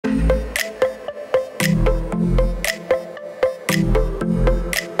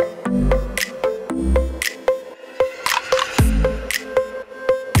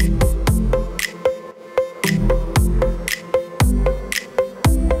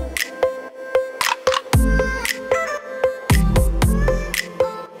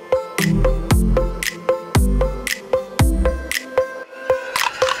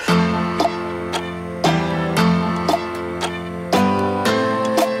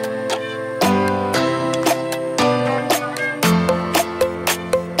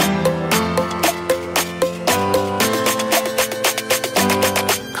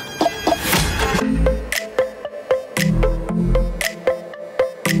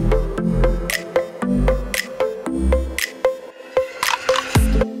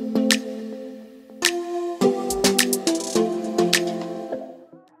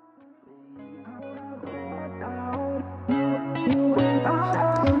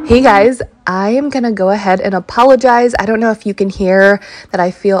Hey guys, I am gonna go ahead and apologize. I don't know if you can hear that I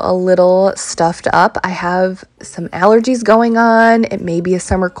feel a little stuffed up. I have some allergies going on. It may be a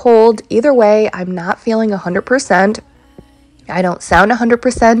summer cold. Either way, I'm not feeling 100%. I don't sound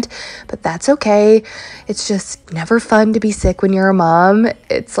 100%, but that's okay. It's just never fun to be sick when you're a mom.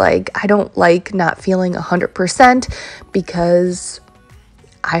 It's like, I don't like not feeling 100% because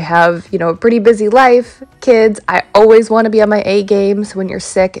I have, a pretty busy life, kids. I always want to be on my A game. So when you're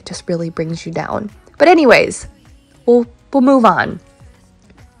sick, it just really brings you down. But anyways, we'll move on.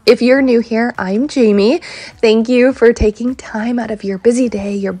 If you're new here, I'm Jamie. Thank you for taking time out of your busy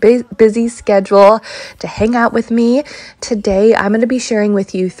day, your busy schedule to hang out with me. Today, I'm going to be sharing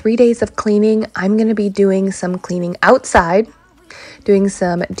with you 3 days of cleaning. I'm going to be doing some cleaning outside, doing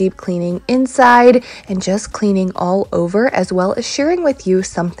some deep cleaning inside, and just cleaning all over, as well as sharing with you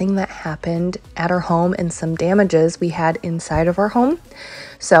something that happened at our home and some damages we had inside of our home.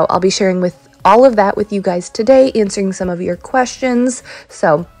 So I'll be sharing with all of that with you guys today, answering some of your questions.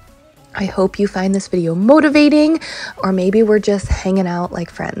 So I hope you find this video motivating, or maybe we're just hanging out like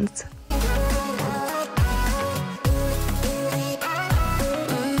friends.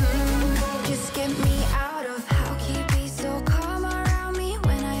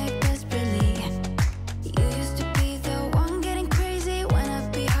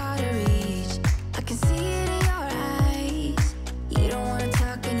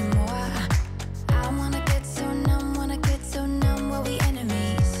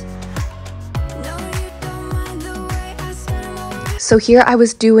 So here I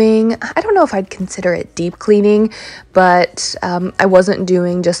was doing, I don't know if I'd consider it deep cleaning, but I wasn't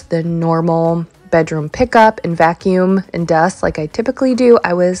doing just the normal bedroom pickup and vacuum and dust like I typically do.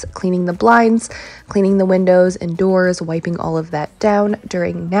 I was cleaning the blinds, cleaning the windows and doors, wiping all of that down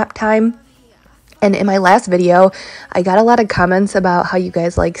during nap time. And in my last video, I got a lot of comments about how you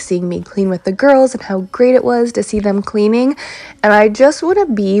guys like seeing me clean with the girls and how great it was to see them cleaning. And I just want to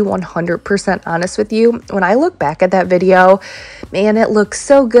be 100% honest with you. When I look back at that video, man, it looks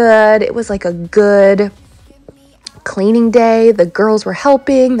so good. It was like a good cleaning day. The girls were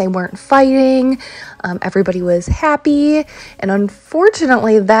helping. They weren't fighting. Everybody was happy. And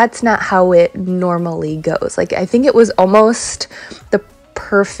unfortunately, that's not how it normally goes. Like, I think it was almost the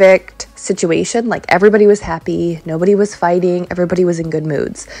perfect situation. Like, everybody was happy, nobody was fighting, everybody was in good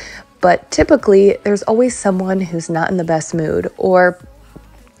moods. But typically there's always someone who's not in the best mood, or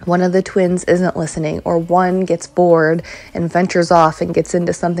one of the twins isn't listening, or one gets bored and ventures off and gets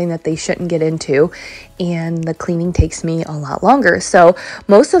into something that they shouldn't get into, and the cleaning takes me a lot longer. So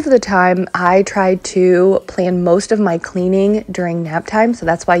most of the time I try to plan most of my cleaning during nap time. So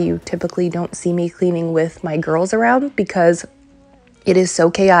that's why you typically don't see me cleaning with my girls around, because it is so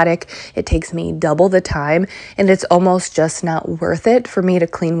chaotic. It takes me double the time, and it's almost just not worth it for me to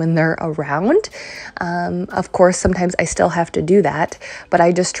clean when they're around. Of course, sometimes I still have to do that, but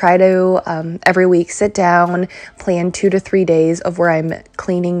I just try to every week sit down, plan 2 to 3 days of where I'm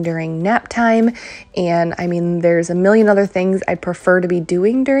cleaning during nap time. And I mean, there's a million other things I'd prefer to be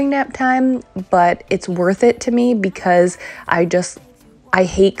doing during nap time, but it's worth it to me because I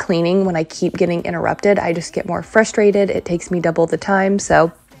hate cleaning when I keep getting interrupted. I just get more frustrated. It takes me double the time.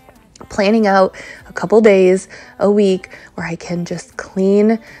 So planning out a couple days, a week where I can just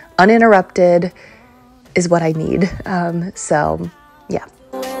clean uninterrupted is what I need. So yeah.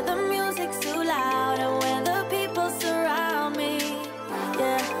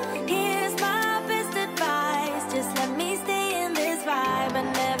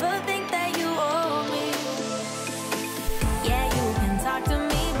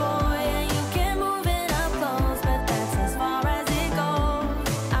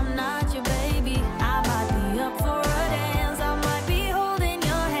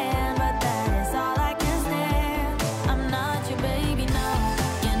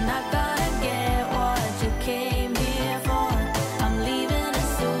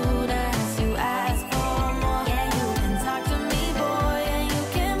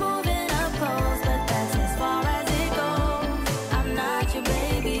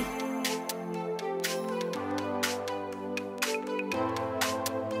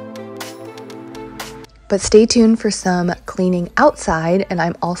 But stay tuned for some cleaning outside, and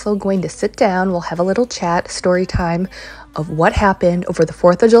I'm also going to sit down. We'll have a little chat, story time of what happened over the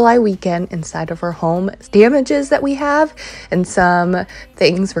 4th of July weekend inside of our home, damages that we have, and some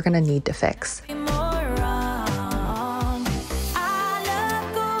things we're going to need to fix.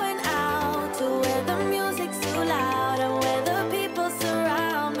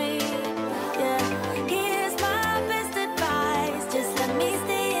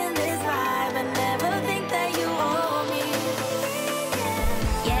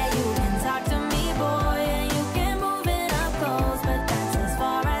 Yeah.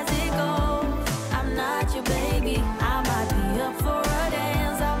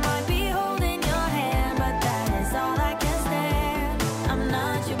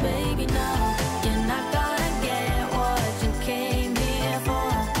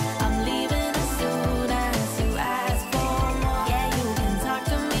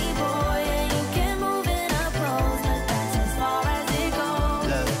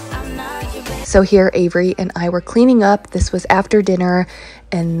 So here Avery and I were cleaning up. This was after dinner,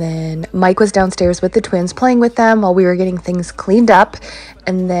 and then Mike was downstairs with the twins playing with them while we were getting things cleaned up,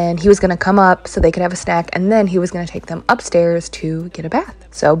 and then he was going to come up so they could have a snack, and then he was going to take them upstairs to get a bath.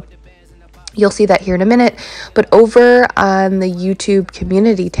 So you'll see that here in a minute. But over on the YouTube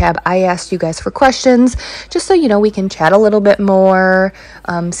community tab, I asked you guys for questions just so, you know, we can chat a little bit more,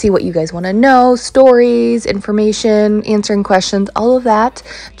 see what you guys want to know, stories, information, answering questions, all of that,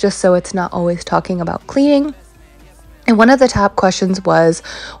 just so it's not always talking about cleaning. And one of the top questions was,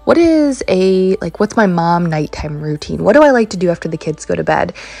 what's my mom nighttime routine? What do I like to do after the kids go to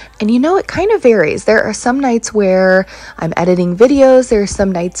bed? And you know, it kind of varies. There are some nights where I'm editing videos. There are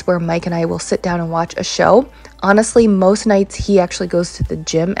some nights where Mike and I will sit down and watch a show. Honestly, most nights he actually goes to the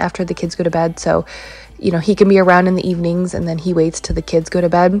gym after the kids go to bed. So, you know, he can be around in the evenings and then he waits till the kids go to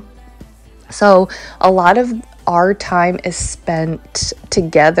bed. So a lot of our time is spent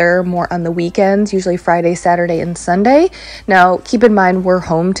together more on the weekends, usually Friday, Saturday, and Sunday. Now, keep in mind, we're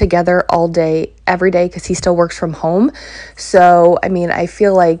home together all day, every day, because he still works from home. So, I mean, I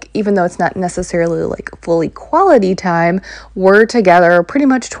feel like even though it's not necessarily like fully quality time, we're together pretty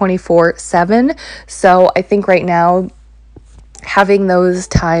much 24/7. So I think right now, having those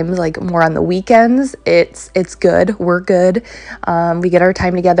times like more on the weekends, it's good. We're good. We get our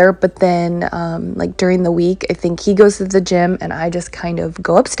time together, but then like during the week, I think he goes to the gym and I just kind of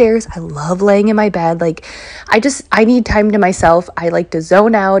go upstairs. I love laying in my bed. Like I need time to myself. I like to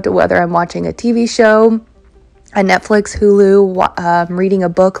zone out, whether I'm watching a TV show, on Netflix, Hulu, reading a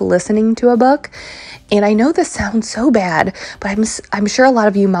book, listening to a book. And I know this sounds so bad, but I'm sure a lot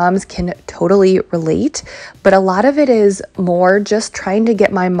of you moms can totally relate. But a lot of it is more just trying to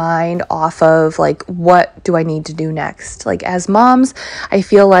get my mind off of like, what do I need to do next? Like as moms, I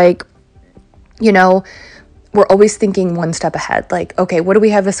feel like, you know, we're always thinking one step ahead. Like, okay, what do we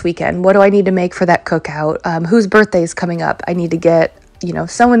have this weekend? What do I need to make for that cookout? Whose birthday is coming up? I need to get, you know,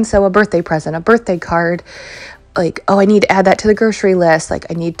 so-and-so a birthday present, a birthday card. Like, oh, I need to add that to the grocery list. Like,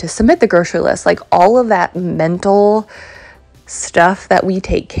 I need to submit the grocery list. Like, all of that mental stuff that we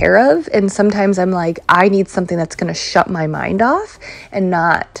take care of. And sometimes I'm like, I need something that's going to shut my mind off and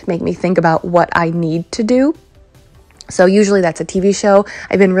not make me think about what I need to do. So usually that's a TV show.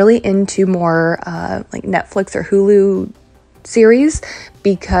 I've been really into more like Netflix or Hulu series,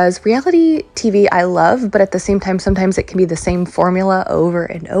 because reality TV I love, but at the same time, sometimes it can be the same formula over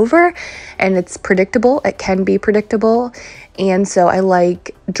and over, and it's predictable. It can be predictable. And so I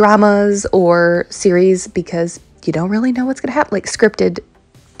like dramas or series because you don't really know what's going to happen, like scripted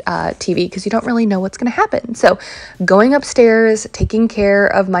TV, because you don't really know what's going to happen. So going upstairs, taking care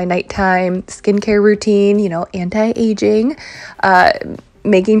of my nighttime skincare routine, you know, anti-aging,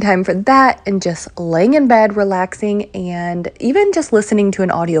 making time for that, and just laying in bed, relaxing, and even just listening to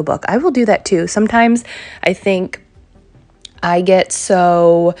an audiobook. I will do that too. Sometimes I think I get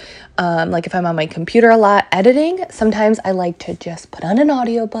so, like if I'm on my computer a lot editing, sometimes I like to just put on an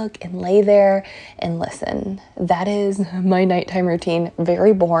audiobook and lay there and listen. That is my nighttime routine.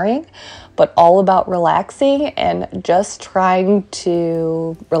 Very boring, but all about relaxing and just trying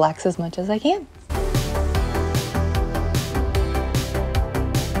to relax as much as I can.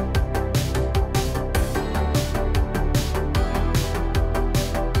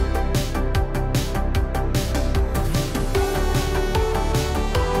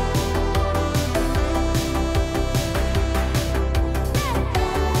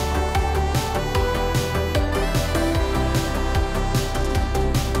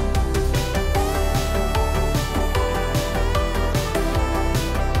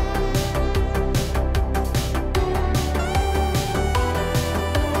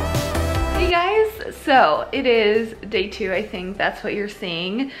 So it is day 2, I think that's what you're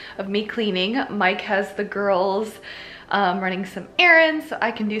seeing, of me cleaning. Mike has the girls running some errands so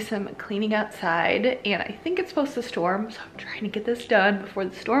I can do some cleaning outside, and I think it's supposed to storm, so I'm trying to get this done before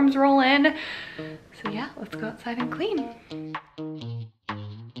the storms roll in. So yeah, let's go outside and clean.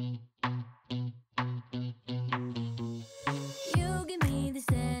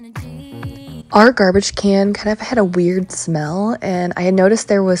 Our garbage can kind of had a weird smell, and I had noticed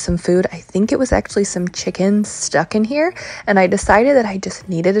there was some food. I think it was actually some chicken stuck in here, and I decided that I just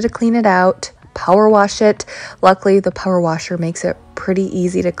needed to clean it out, power wash it. Luckily, the power washer makes it pretty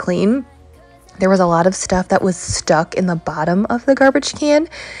easy to clean. There was a lot of stuff that was stuck in the bottom of the garbage can,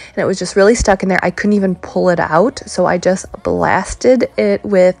 and it was just really stuck in there. I couldn't even pull it out, so I just blasted it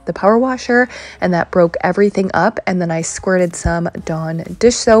with the power washer, and that broke everything up. And then I squirted some Dawn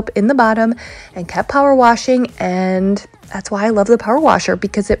dish soap in the bottom and kept power washing, and that's why I love the power washer,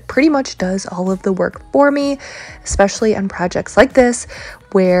 because it pretty much does all of the work for me, especially on projects like this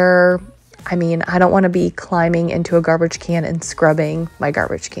where I mean, I don't want to be climbing into a garbage can and scrubbing my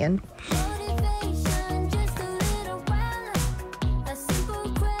garbage can.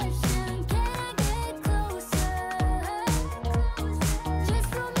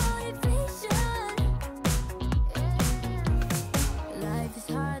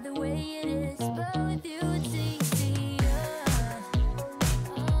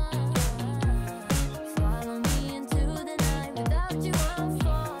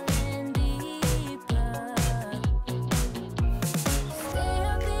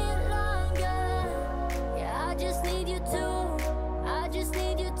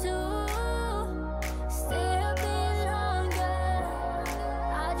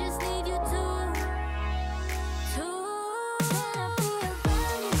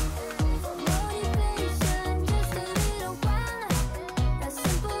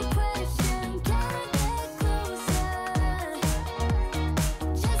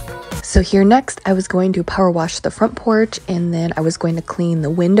 So here next, I was going to power wash the front porch, and then I was going to clean the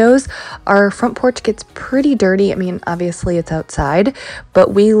windows. Our front porch gets pretty dirty. I mean, obviously it's outside,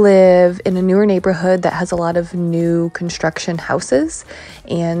 but we live in a newer neighborhood that has a lot of new construction houses.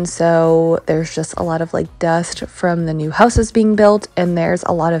 And so there's just a lot of like dust from the new houses being built, and there's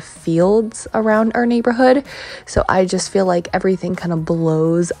a lot of fields around our neighborhood. So I just feel like everything kind of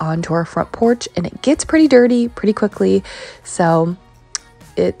blows onto our front porch, and it gets pretty dirty pretty quickly. So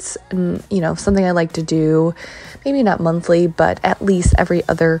it's, you know, something I like to do, maybe not monthly, but at least every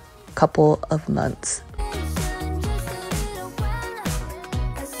other couple of months.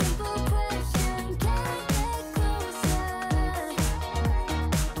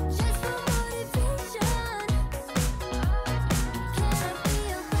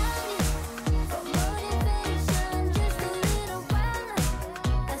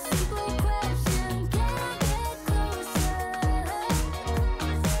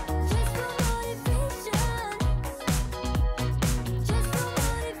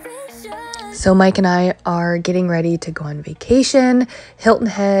 So Mike and I are getting ready to go on vacation, Hilton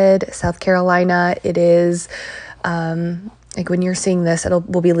Head, South Carolina. It is, like when you're seeing this,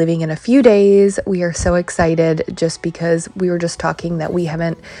 we'll be leaving in a few days. We are so excited just because we were just talking that we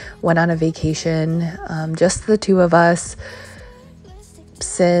haven't went on a vacation, just the two of us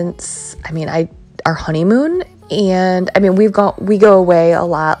since, our honeymoon. And I mean, we go away a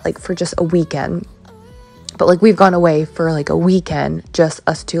lot, like for just a weekend. But like we've gone away for like a weekend, just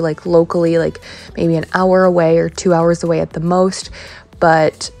us two, like locally, like maybe an hour away or 2 hours away at the most.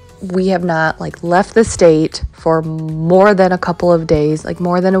 But we have not like left the state for more than a couple of days, like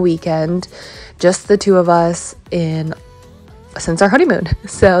more than a weekend, just the two of us since our honeymoon.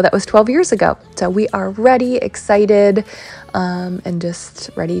 So that was 12 years ago. So we are ready, excited, and just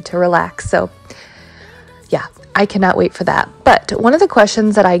ready to relax. So yeah, I cannot wait for that. But one of the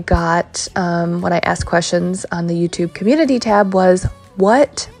questions that I got when I asked questions on the YouTube community tab was,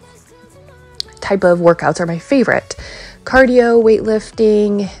 what type of workouts are my favorite? Cardio,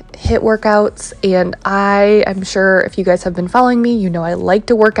 weightlifting, HIIT workouts. And I'm sure if you guys have been following me, you know I like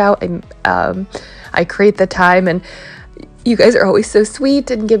to work out, and I create the time, and you guys are always so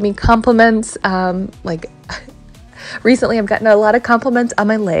sweet and give me compliments. Recently, I've gotten a lot of compliments on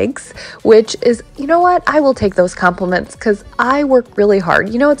my legs, which is, you know what? I will take those compliments because I work really hard.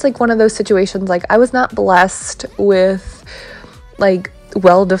 You know, it's like one of those situations, like I was not blessed with like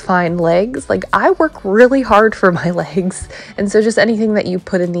well-defined legs. Like I work really hard for my legs. And so just anything that you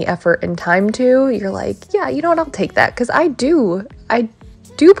put in the effort and time to, you're like, yeah, you know what? I'll take that because I do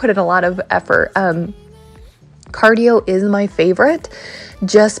put in a lot of effort. Cardio is my favorite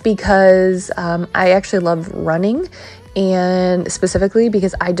just because I actually love running, and specifically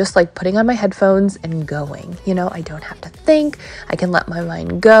because I just like putting on my headphones and going. You know, I don't have to think. I can let my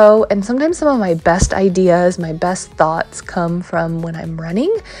mind go. And sometimes some of my best ideas, my best thoughts come from when I'm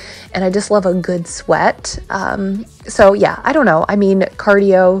running, and I just love a good sweat. So yeah, I don't know. I mean,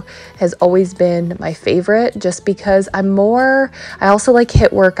 cardio has always been my favorite just because I also like HIIT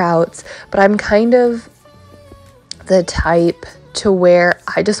workouts, but I'm kind of the type to where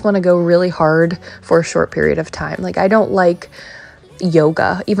I just want to go really hard for a short period of time. Like I don't like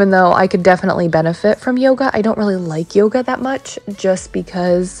yoga, even though I could definitely benefit from yoga. I don't really like yoga that much just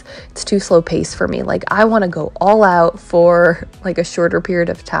because it's too slow paced for me. Like I want to go all out for like a shorter period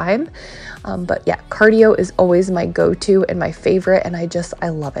of time. But yeah, cardio is always my go-to and my favorite. And I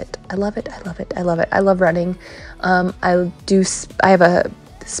love it. I love it. I love it. I love it. I love running. I have a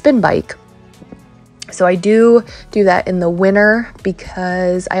spin bike. So I do that in the winter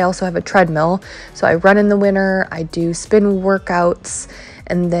because I also have a treadmill. So I run in the winter, I do spin workouts,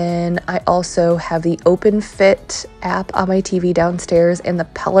 And then I also have the Open Fit app on my TV downstairs and the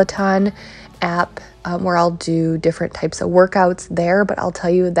Peloton app where I'll do different types of workouts there, but I'll tell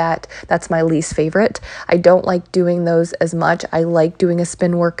you that that's my least favorite. I don't like doing those as much. I like doing a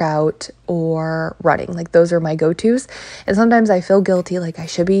spin workout or running. Like those are my go-tos. And sometimes I feel guilty, like I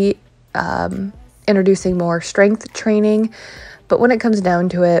should be introducing more strength training, but when it comes down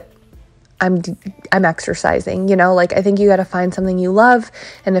to it, I'm exercising, you know, like I think you got to find something you love,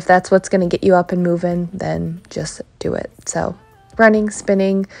 and if that's what's going to get you up and moving, then just do it. So running,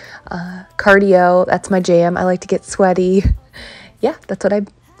 spinning, cardio, that's my jam. I like to get sweaty. Yeah, that's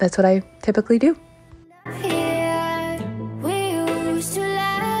what I typically do.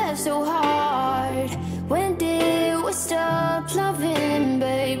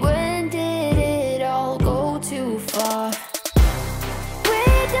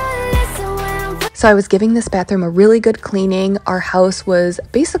 So I was giving this bathroom a really good cleaning. Our house was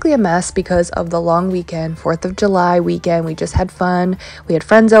basically a mess because of the long weekend, 4th of July weekend. We just had fun. We had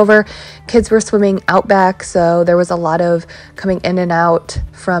friends over. Kids were swimming out back, so there was a lot of coming in and out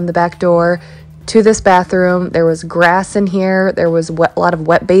from the back door to this bathroom. There was grass in here. There was a lot of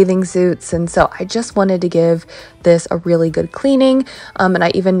wet bathing suits. And so I just wanted to give this a really good cleaning. And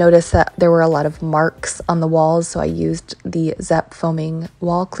I even noticed that there were a lot of marks on the walls. So I used the Zep foaming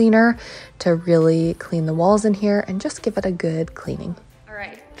wall cleaner to really clean the walls in here and just give it a good cleaning. All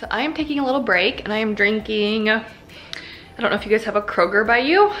right, so I am taking a little break and I am drinking, I don't know if you guys have a Kroger by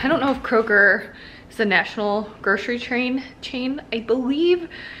you. I don't know if Kroger is a national grocery chain. I believe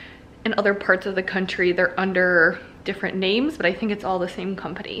in other parts of the country, they're under different names, but I think it's all the same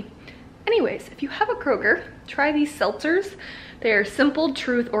company. Anyways, if you have a Kroger, try these seltzers. They are Simple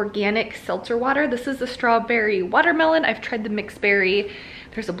Truth Organic Seltzer Water. This is the strawberry watermelon. I've tried the mixed berry.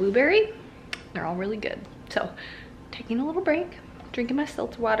 There's a blueberry. They're all really good. So, taking a little break, drinking my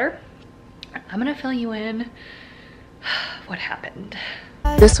seltzer water. I'm gonna fill you in what happened.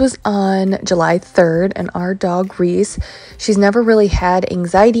 This was on July 3rd, and our dog Reese, she's never really had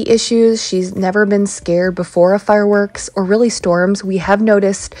anxiety issues. She's never been scared before of fireworks or really storms. We have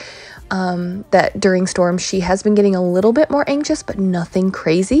noticed that during storms she has been getting a little bit more anxious, but nothing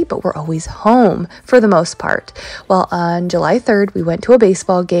crazy. But we're always home for the most part. Well, on July 3rd, we went to a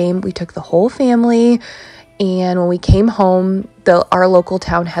baseball game. We took the whole family. And when we came home, our local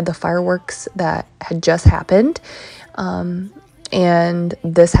town had the fireworks that had just happened. And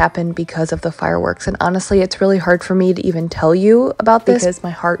this happened because of the fireworks. And honestly, it's really hard for me to even tell you about this because my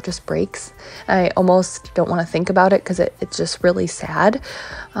heart just breaks. I almost don't want to think about it because it's just really sad.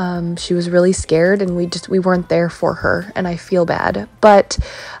 She was really scared and we weren't there for her, and I feel bad. But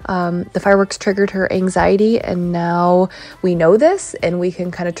the fireworks triggered her anxiety, and now we know this and we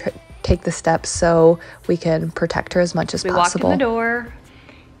can kind of take the steps so we can protect her as much as possible. We walked in the door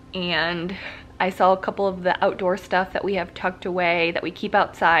and I saw a couple of the outdoor stuff that we have tucked away that we keep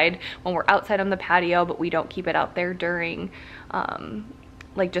outside when we're outside on the patio, but we don't keep it out there during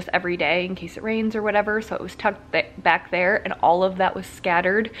like just every day in case it rains or whatever. So it was tucked back there, and all of that was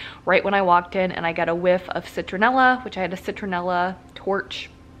scattered right when I walked in, and I got a whiff of citronella, which I had a citronella torch,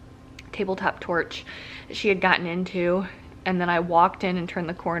 tabletop torch that she had gotten into. And then I walked in and turned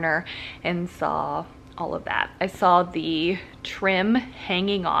the corner and saw all of that. I saw the trim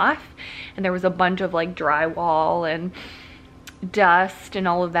hanging off, and there was a bunch of like drywall and dust and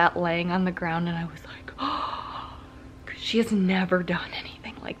all of that laying on the ground, and I was like, oh, she has never done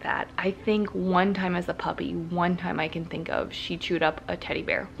anything like that. I think one time as a puppy, one time I can think of, she chewed up a teddy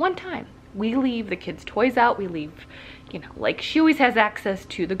bear. One time. We leave the kids' toys out. We leave, you know, like she always has access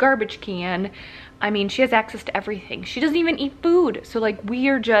to the garbage can. I mean, she has access to everything. She doesn't even eat food. So like we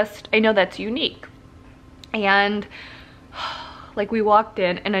are just, I know that's unique. And like we walked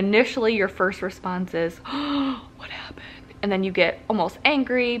in, and initially your first response is, oh, what happened? And then you get almost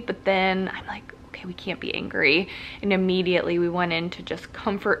angry, but then I'm like, okay, we can't be angry. And immediately we went in to just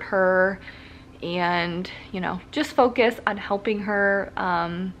comfort her and, you know, just focus on helping her.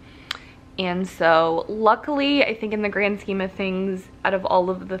 And so luckily, I think in the grand scheme of things, out of all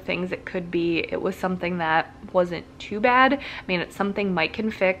of the things it could be, it was something that wasn't too bad. I mean, it's something Mike can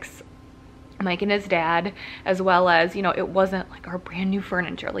fix. Mike and his dad, as well as, you know, it wasn't like our brand new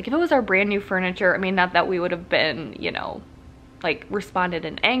furniture. Like if it was our brand new furniture, I mean, not that we would have been, you know, like responded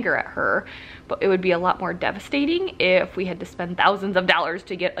in anger at her, but it would be a lot more devastating if we had to spend thousands of dollars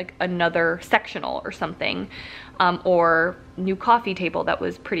to get like another sectional or something, or new coffee table that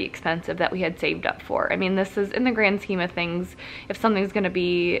was pretty expensive that we had saved up for. I mean, this is, in the grand scheme of things, if something's going to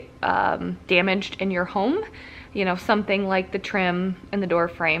be damaged in your home, you know, something like the trim and the door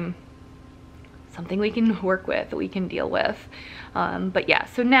frame, something we can work with, that we can deal with. But yeah,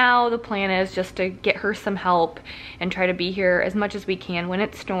 so now the plan is just to get her some help and try to be here as much as we can when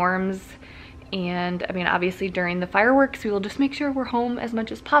it storms. And I mean, obviously during the fireworks, we will just make sure we're home as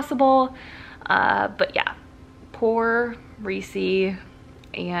much as possible. But yeah, poor Reese,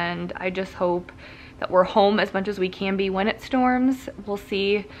 and I just hope that we're home as much as we can be when it storms. We'll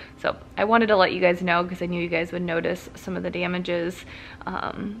see. So I wanted to let you guys know because I knew you guys would notice some of the damages.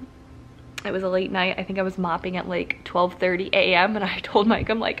 It was a late night. I think I was mopping at like 12:30 a.m. and I told Mike,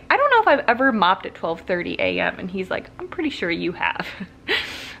 I'm like, I don't know if I've ever mopped at 12:30 a.m. And he's like, I'm pretty sure you have.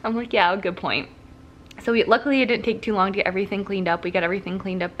 I'm like, yeah, good point. So luckily it didn't take too long to get everything cleaned up. We got everything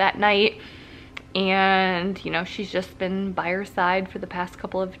cleaned up that night. And, you know, she's just been by her side for the past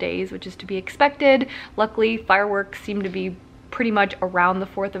couple of days, which is to be expected. Luckily, fireworks seem to be pretty much around the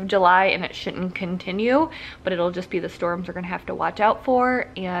 4th of July and it shouldn't continue, but it'll just be the storms we're gonna have to watch out for.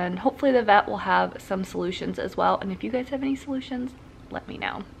 And hopefully the vet will have some solutions as well. And if you guys have any solutions, let me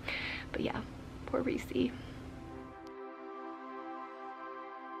know. But yeah, poor Reese.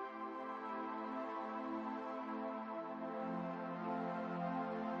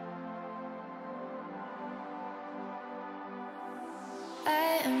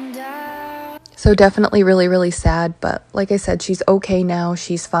 So definitely really, really sad, but like I said, she's okay now.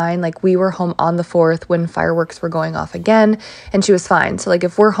 She's fine. Like, we were home on the 4th when fireworks were going off again, and she was fine. So like,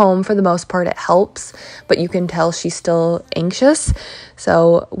 if we're home, for the most part, it helps, but you can tell she's still anxious.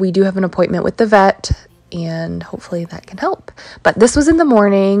 So we do have an appointment with the vet, and hopefully that can help. But this was in the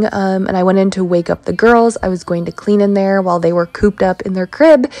morning, and I went in to wake up the girls. I was going to clean in there while they were cooped up in their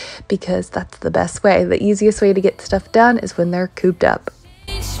crib, because that's the best way. The easiest way to get stuff done is when they're cooped up.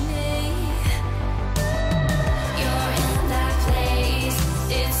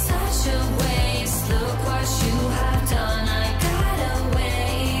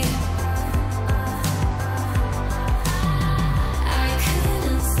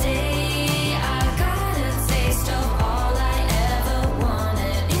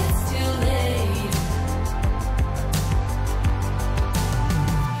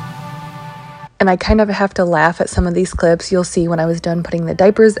 And I kind of have to laugh at some of these clips. You'll see when I was done putting the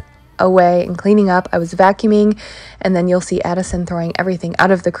diapers away and cleaning up, I was vacuuming, and then you'll see Addison throwing everything out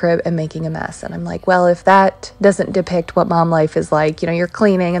of the crib and making a mess. And I'm like, well, if that doesn't depict what mom life is like, you know, you're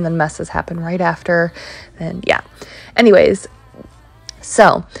cleaning and then messes happen right after, then yeah. Anyways,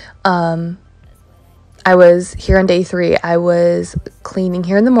 so I was here on day 3. I was cleaning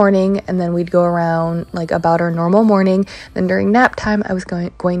here in the morning, and then we'd go around like about our normal morning. Then during nap time, I was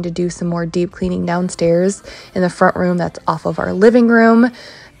going to do some more deep cleaning downstairs in the front room that's off of our living room.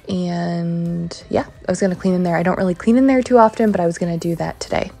 And yeah, I was going to clean in there. I don't really clean in there too often, but I was going to do that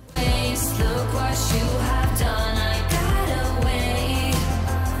today.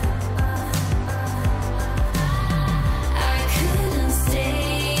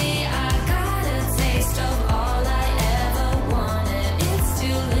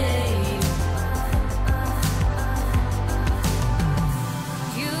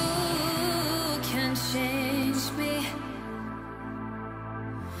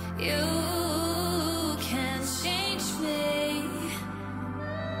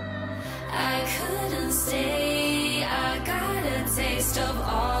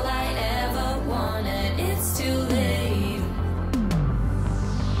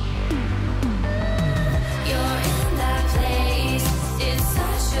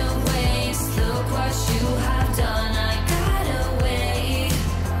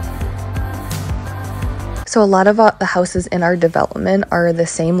 So a lot of the houses in our development are the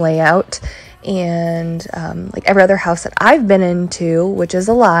same layout, and like every other house that I've been into, which is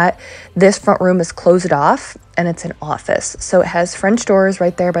a lot, this front room is closed off and it's an office. So it has French doors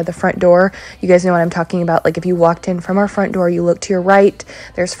right there by the front door. You guys know what I'm talking about. Like, if you walked in from our front door, you look to your right,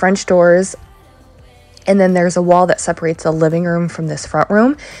 there's French doors. And then there's a wall that separates the living room from this front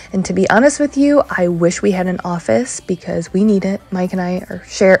room. And to be honest with you, I wish we had an office because we need it. Mike and I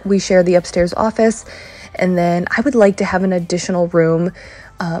we share the upstairs office. And then I would like to have an additional room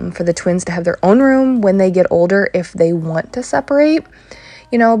for the twins to have their own room when they get older if they want to separate,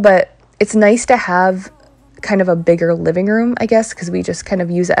 you know. But it's nice to have kind of a bigger living room, I guess, because we just kind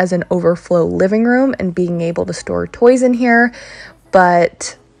of use it as an overflow living room and being able to store toys in here.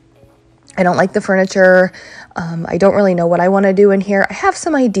 But I don't like the furniture. I don't really know what I want to do in here. I have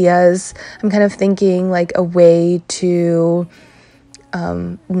some ideas. I'm kind of thinking like a way to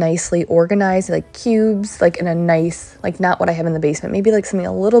nicely organize, like cubes, like in a nice, like not what I have in the basement, maybe like something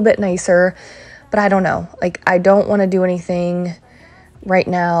a little bit nicer. But I don't know. Like, I don't want to do anything right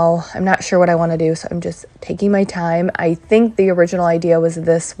now I'm not sure what I want to do, so I'm just taking my time. I think the original idea was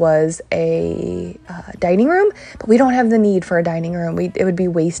this was a dining room, but we don't have the need for a dining room. It would be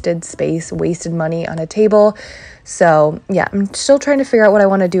wasted space, wasted money on a table. So yeah, I'm still trying to figure out what I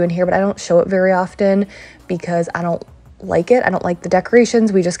want to do in here, but I don't show it very often because I don't like it. I don't like the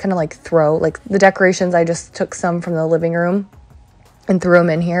decorations. We just kind of like throw, like the decorations, I just took some from the living room and threw them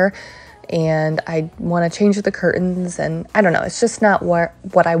in here. And I want to change the curtains, and I don't know, it's just not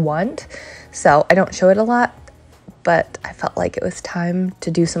what I want. So I don't show it a lot, but I felt like it was time to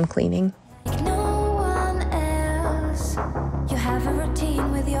do some cleaning. No one else. You have a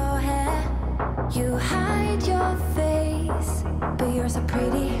routine with your hair. You hide your face, but you're so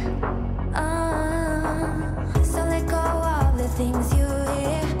pretty. So let go of the things you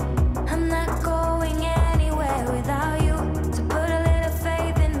hear. I'm not going anywhere without you. So put a little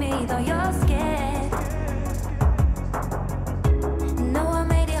faith in me, though you're scared. No, I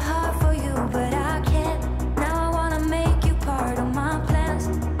made it hard for you, but I can't. Now I wanna make you part of my plans.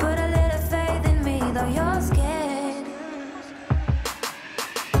 Put a little faith in me, though you're scared.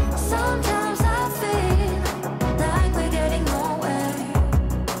 Sometimes I feel like we're getting nowhere,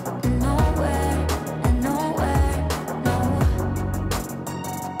 nowhere, and nowhere, no.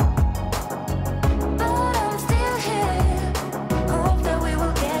 But I'm still here, hope that we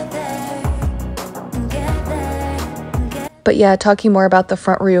will get there, and get there, and get. But yeah, talking more about the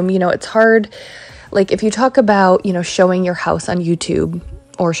front room, you know, it's hard. Like if you talk about, you know, showing your house on YouTube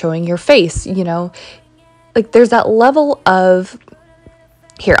or showing your face, you know, like there's that level of,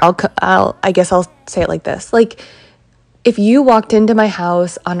 here, I guess I'll say it like this. Like if you walked into my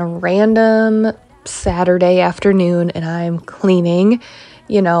house on a random Saturday afternoon and I'm cleaning,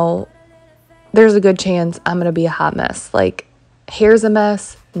 you know, there's a good chance I'm going to be a hot mess. Like hair's a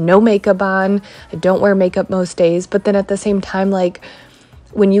mess, no makeup on. I don't wear makeup most days. But then at the same time, like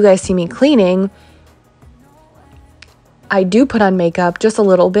when you guys see me cleaning, I do put on makeup just a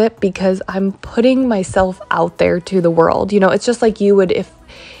little bit because I'm putting myself out there to the world. You know, it's just like you would if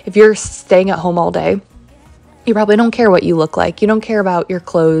you're staying at home all day. You probably don't care what you look like. You don't care about your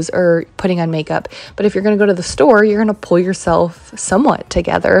clothes or putting on makeup. But if you're going to go to the store, you're going to pull yourself somewhat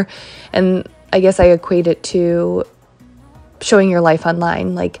together. And I guess I equate it to showing your life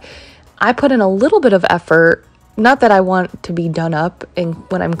online. Like I put in a little bit of effort, not that I want to be done up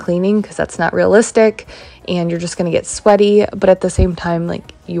when I'm cleaning, because that's not realistic and you're just going to get sweaty. But at the same time,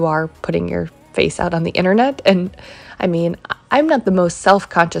 like you are putting your face out on the internet. And I mean, I'm not the most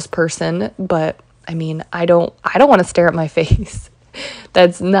self-conscious person, but I mean, I don't want to stare at my face.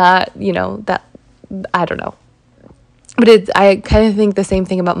 That's not, you know, that, I don't know. But I kind of think the same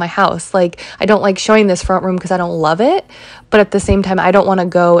thing about my house. Like, I don't like showing this front room because I don't love it. But at the same time, I don't want to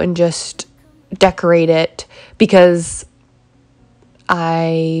go and just decorate it because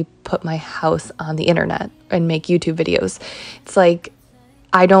I put my house on the internet and make YouTube videos. It's like,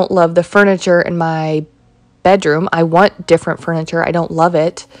 I don't love the furniture in my bedroom. I want different furniture. I don't love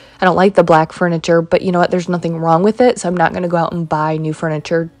it. I don't like the black furniture, but you know what? There's nothing wrong with it. So I'm not going to go out and buy new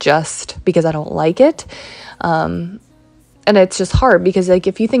furniture just because I don't like it. And it's just hard because like,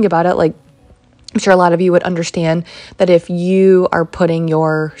 if you think about it, like I'm sure a lot of you would understand that if you are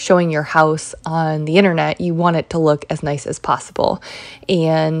showing your house on the internet, you want it to look as nice as possible.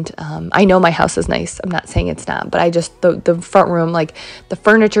 And I know my house is nice. I'm not saying it's not, but I just, the front room, like the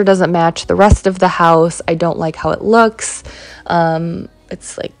furniture doesn't match the rest of the house. I don't like how it looks.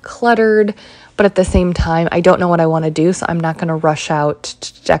 It's like cluttered, but at the same time, I don't know what I want to do. So I'm not going to rush out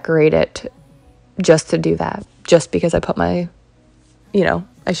to decorate it just to do that, just because I put I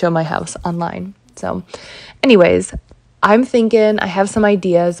show my house online. So anyways, I'm thinking I have some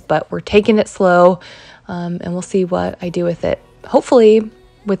ideas, but we're taking it slow, and we'll see what I do with it, hopefully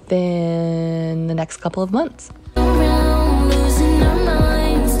within the next couple of months.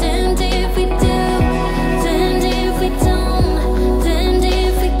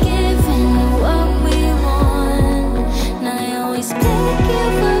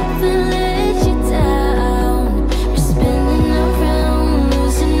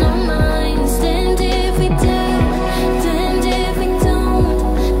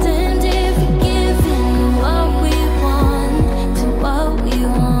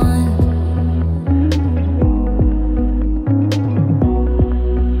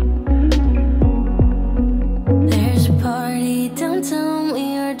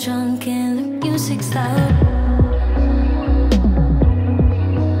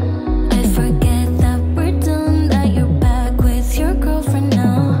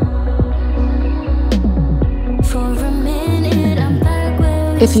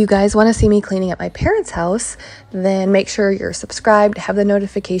 If you guys want to see me cleaning at my parents' house, then make sure you're subscribed, have the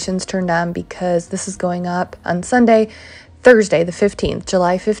notifications turned on, because this is going up on Sunday, Thursday the 15th,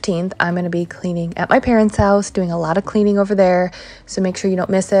 July 15th. I'm going to be cleaning at my parents' house, doing a lot of cleaning over there, so make sure you don't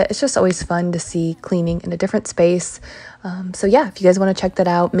miss it. It's just always fun to see cleaning in a different space. So yeah, if you guys want to check that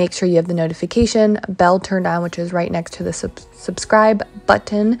out, make sure you have the notification bell turned on, which is right next to the subscribe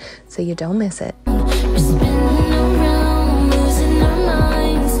button, so you don't miss it.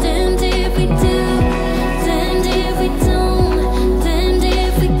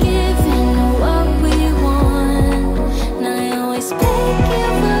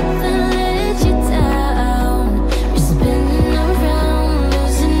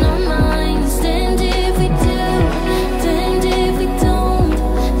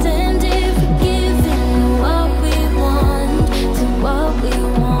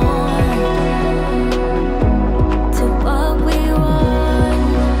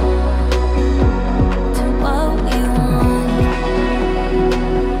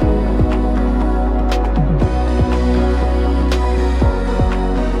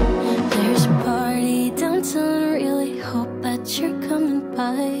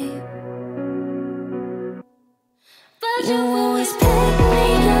 You always pick me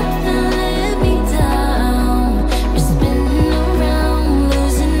up and let me down. We're spinning around,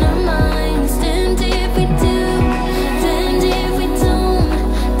 losing our minds. Damned if we do, damned if we don't,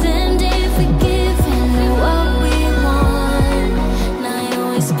 damned if we give in what we want. Now you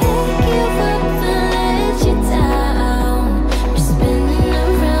always pick you up and let you down. We're spinning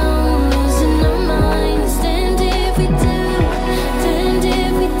around, losing our minds. Damned if we do, damned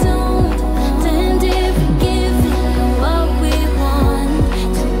if we don't, damned if we give in what we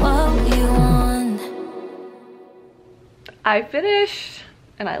want to what we want. I finished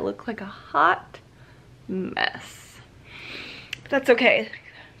and I look like a hot mess. But that's okay,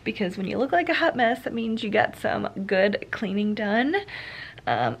 because when you look like a hot mess, that means you got some good cleaning done.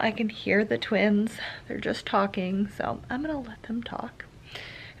 I can hear the twins. They're just talking, so I'm gonna let them talk.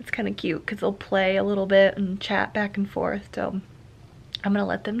 It's kind of cute because they'll play a little bit and chat back and forth, so I'm gonna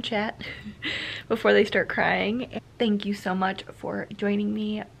let them chat before they start crying. Thank you so much for joining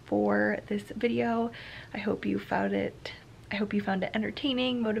me for this video. I hope you found it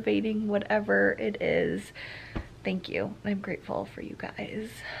entertaining, motivating, whatever it is. Thank you. I'm grateful for you guys.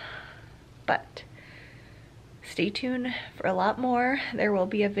 But stay tuned for a lot more. There will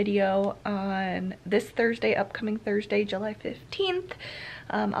be a video on this Thursday, upcoming Thursday, July 15th.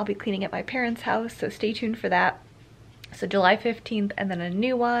 I'll be cleaning at my parents' house, so stay tuned for that. So July 15th, and then a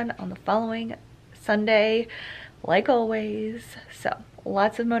new one on the following Sunday, like always. So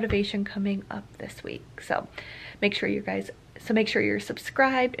lots of motivation coming up this week. So make sure you're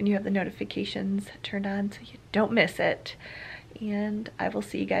subscribed and you have the notifications turned on so you don't miss it. And I will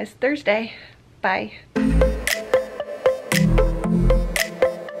see you guys Thursday. Bye.